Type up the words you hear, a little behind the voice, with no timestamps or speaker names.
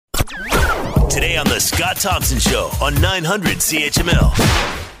Today on The Scott Thompson Show on 900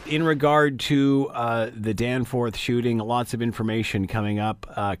 CHML. In regard to the Danforth shooting, lots of information coming out.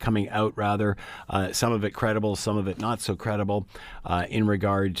 Some of it credible, some of it not so credible, in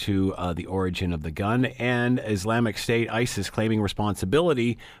regard to the origin of the gun, and Islamic State, ISIS, claiming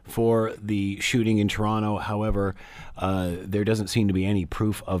responsibility for the shooting in Toronto. However, there doesn't seem to be any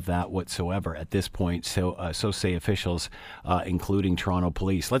proof of that whatsoever at this point, so say officials, including Toronto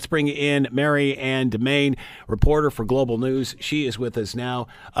Police. Let's bring in Mary Ann Demain, reporter for Global News. She is with us now.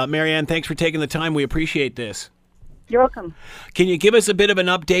 Mary Ann, thanks for taking the time. We appreciate this. You're welcome. Can you give us a bit of an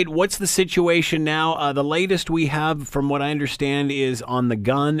update? What's the situation now? The latest we have, from what I understand, is on the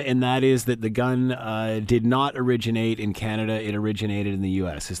gun, and that is that the gun did not originate in Canada. It originated in the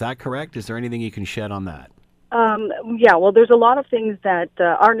U.S. Is that correct? Is there anything you can shed on that? Well, there's a lot of things that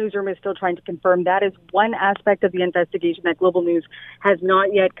our newsroom is still trying to confirm. That is one aspect of the investigation that Global News has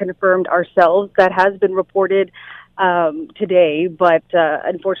not yet confirmed ourselves. That has been reported today, but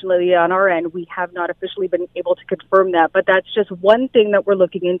unfortunately on our end, we have not officially been able to confirm that. But that's just one thing that we're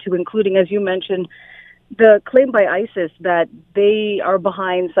looking into, including, as you mentioned, the claim by ISIS that they are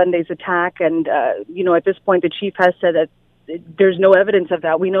behind Sunday's attack. And, at this point, the chief has said that there's no evidence of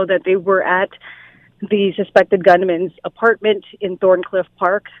that. We know that they were at the suspected gunman's apartment in Thorncliffe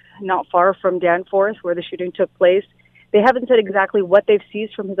Park, not far from Danforth, where the shooting took place. They haven't said exactly what they've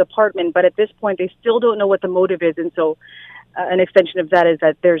seized from his apartment, but at this point, they still don't know what the motive is. And so an extension of that is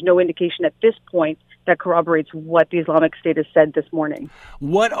that there's no indication at this point that corroborates what the Islamic State has said this morning.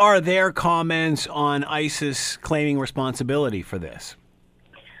 What are their comments on ISIS claiming responsibility for this?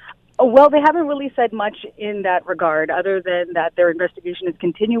 Well, they haven't really said much in that regard, other than that their investigation is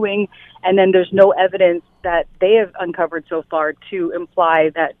continuing, and then there's no evidence that they have uncovered so far to imply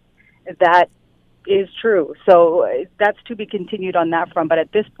that that is true. So that's to be continued on that front. But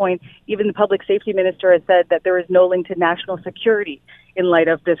at this point, even the public safety minister has said that there is no link to national security in light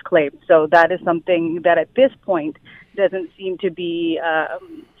of this claim. So that is something that at this point doesn't seem to be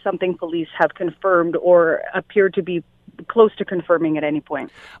something police have confirmed or appear to be close to confirming at any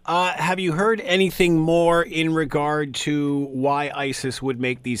point. Have you heard anything more in regard to why ISIS would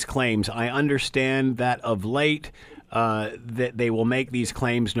make these claims? I understand that of late that they will make these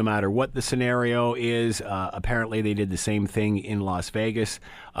claims no matter what the scenario is. Apparently they did the same thing in Las Vegas.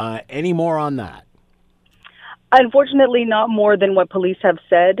 Any more on that? Unfortunately, not more than what police have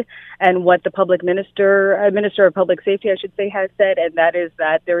said and what the public minister of public safety, I should say, has said, and that is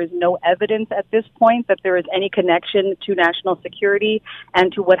that there is no evidence at this point that there is any connection to national security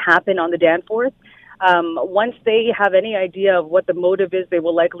and to what happened on the Danforth. Once they have any idea of what the motive is, they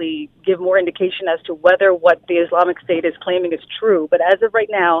will likely give more indication as to whether what the Islamic State is claiming is true. But as of right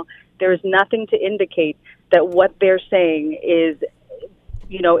now, there is nothing to indicate that what they're saying is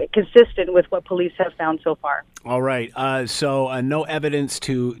consistent with what police have found so far. All right. So no evidence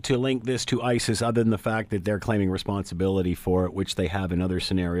to link this to ISIS other than the fact that they're claiming responsibility for it, which they have in other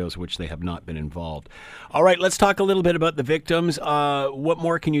scenarios, which they have not been involved. All right. Let's talk a little bit about the victims. What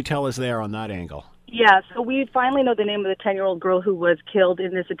more can you tell us there on that angle? Yeah, so we finally know the name of the 10-year-old girl who was killed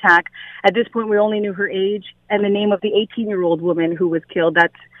in this attack. At this point, we only knew her age and the name of the 18-year-old woman who was killed.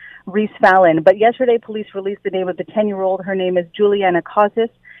 That's Reese Fallon. But yesterday, police released the name of the 10-year-old. Her name is Juliana Causis.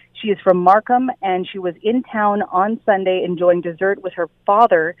 She is from Markham, and she was in town on Sunday enjoying dessert with her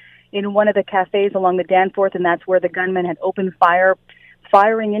father in one of the cafes along the Danforth, and that's where the gunman had opened fire,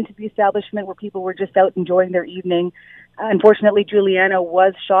 firing into the establishment where people were just out enjoying their evening. Unfortunately, Juliana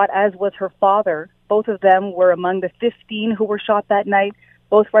was shot, as was her father. Both of them were among the 15 who were shot that night.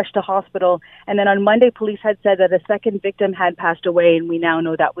 Both rushed to hospital. And then on Monday, police had said that a second victim had passed away, and we now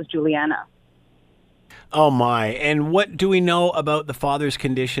know that was Juliana. Oh, my. And what do we know about the father's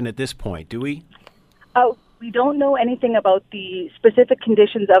condition at this point? Do we? We don't know anything about the specific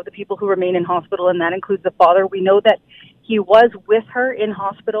conditions of the people who remain in hospital, and that includes the father. We know that he was with her in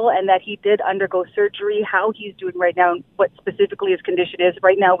hospital and that he did undergo surgery. How he's doing right now, what specifically his condition is,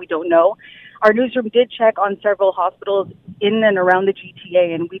 right now we don't know. Our newsroom did check on several hospitals in and around the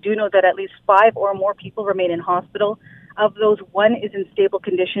GTA, and we do know that at least 5 or more people remain in hospital. Of those, 1 is in stable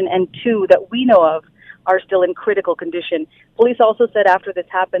condition, and 2 that we know of are still in critical condition. Police also said after this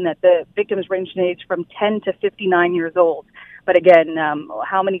happened that the victims ranged in age from 10 to 59 years old. But again,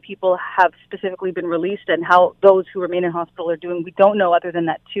 how many people have specifically been released and how those who remain in hospital are doing, we don't know, other than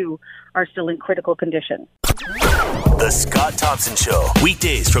that 2 are still in critical condition. The Scott Thompson Show,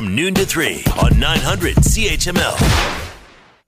 weekdays from noon to 3 on 900 CHML.